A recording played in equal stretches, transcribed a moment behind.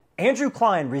Andrew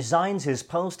Klein resigns his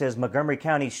post as Montgomery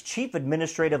County's chief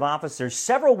administrative officer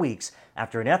several weeks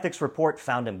after an ethics report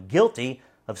found him guilty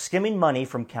of skimming money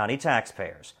from county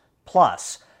taxpayers.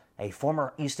 Plus, a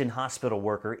former Easton Hospital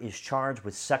worker is charged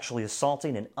with sexually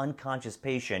assaulting an unconscious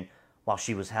patient while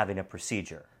she was having a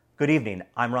procedure. Good evening,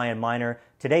 I'm Ryan Miner.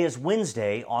 Today is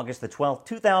Wednesday, August the 12th,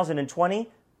 2020.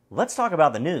 Let's talk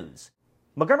about the news.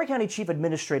 Montgomery County Chief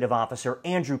Administrative Officer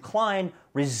Andrew Klein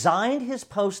resigned his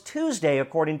post Tuesday,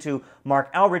 according to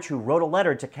Mark Alrich, who wrote a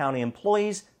letter to county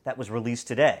employees that was released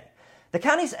today. The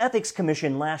county's Ethics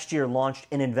Commission last year launched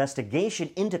an investigation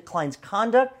into Klein's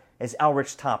conduct as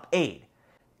Alrich's top aide.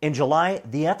 In July,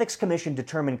 the Ethics Commission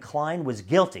determined Klein was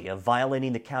guilty of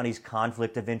violating the county's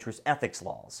conflict of interest ethics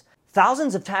laws.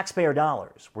 Thousands of taxpayer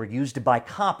dollars were used to buy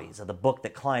copies of the book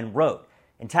that Klein wrote,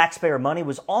 and taxpayer money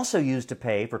was also used to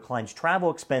pay for Klein's travel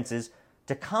expenses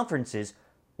to conferences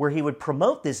where he would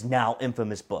promote this now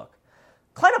infamous book.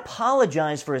 Klein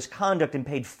apologized for his conduct and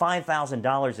paid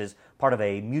 $5,000 as part of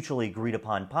a mutually agreed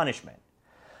upon punishment.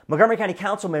 Montgomery County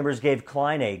Council members gave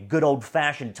Klein a good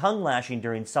old-fashioned tongue lashing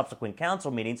during subsequent council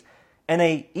meetings, and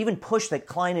they even pushed that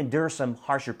Klein endure some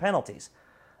harsher penalties.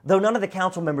 Though none of the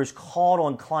council members called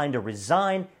on Klein to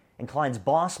resign, and Klein's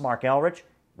boss, Mark Alrich,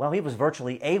 well, he was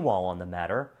virtually AWOL on the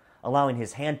matter, allowing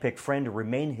his handpicked friend to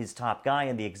remain his top guy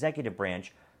in the executive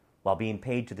branch while being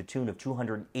paid to the tune of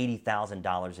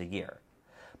 $280,000 a year.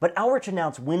 But Alrich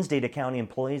announced Wednesday to county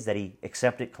employees that he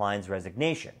accepted Klein's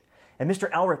resignation, and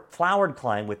Mr. Alrich flowered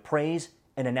Klein with praise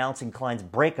in announcing Klein's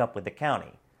breakup with the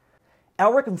county.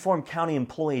 Alrich informed county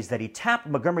employees that he tapped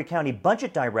Montgomery County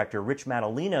Budget Director Rich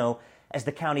Madaleno as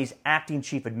the county's acting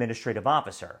chief administrative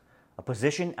officer, a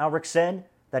position, Alrich said,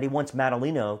 that he wants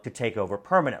Madaleno to take over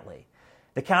permanently.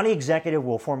 The county executive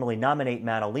will formally nominate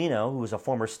Madaleno, who is a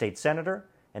former state senator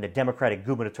and a Democratic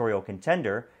gubernatorial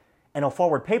contender, and will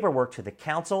forward paperwork to the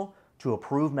council to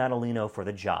approve Madaleno for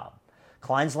the job.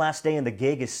 Klein's last day in the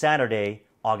gig is Saturday,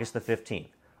 August the 15th.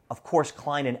 Of course,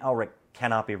 Klein and Alrich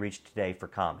cannot be reached today for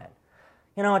comment.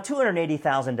 You know, a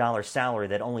 $280,000 salary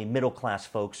that only middle-class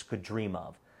folks could dream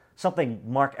of. Something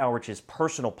Mark Alrich's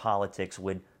personal politics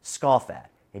would scoff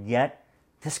at. And yet,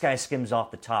 this guy skims off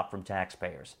the top from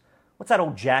taxpayers. What's that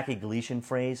old Jackie Gleason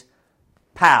phrase?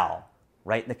 Pow,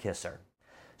 right in the kisser.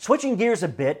 Switching gears a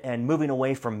bit and moving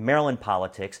away from Maryland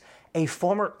politics, a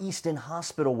former Easton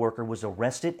Hospital worker was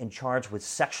arrested and charged with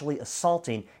sexually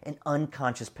assaulting an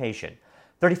unconscious patient.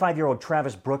 35-year-old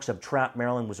Travis Brooks of Trout,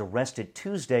 Maryland, was arrested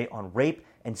Tuesday on rape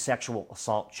and sexual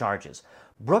assault charges.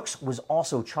 Brooks was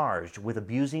also charged with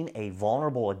abusing a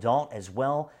vulnerable adult, as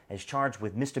well as charged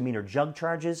with misdemeanor drug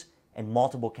charges and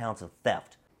multiple counts of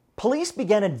theft. Police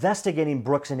began investigating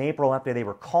Brooks in April after they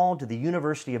were called to the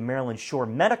University of Maryland Shore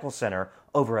Medical Center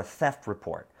over a theft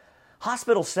report.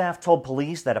 Hospital staff told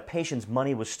police that a patient's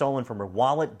money was stolen from her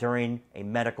wallet during a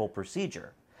medical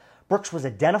procedure. Brooks was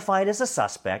identified as a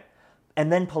suspect, and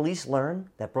then police learned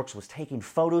that Brooks was taking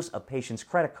photos of patients'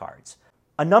 credit cards.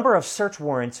 A number of search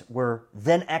warrants were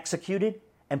then executed,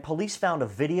 and police found a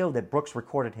video that Brooks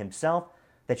recorded himself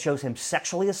that shows him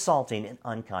sexually assaulting an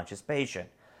unconscious patient.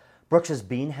 Brooks is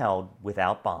being held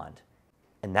without bond.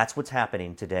 And that's what's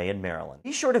happening today in Maryland.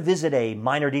 Be sure to visit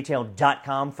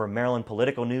minorDetail.com for Maryland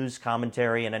political news,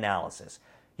 commentary, and analysis.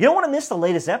 You don't want to miss the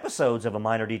latest episodes of a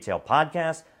Minor Detail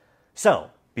podcast, so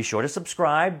be sure to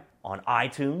subscribe on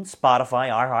iTunes, Spotify,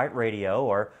 iHeartRadio,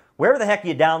 or wherever the heck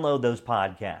you download those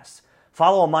podcasts.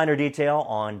 Follow A Minor Detail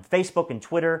on Facebook and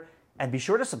Twitter, and be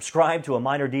sure to subscribe to A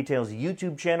Minor Detail's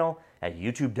YouTube channel at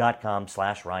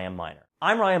youtube.com/Ryan Miner.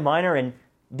 I'm Ryan Miner, and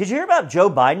did you hear about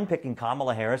Joe Biden picking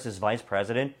Kamala Harris as vice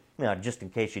president? Just in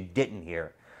case you didn't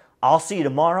hear. I'll see you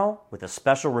tomorrow with a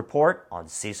special report on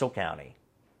Cecil County.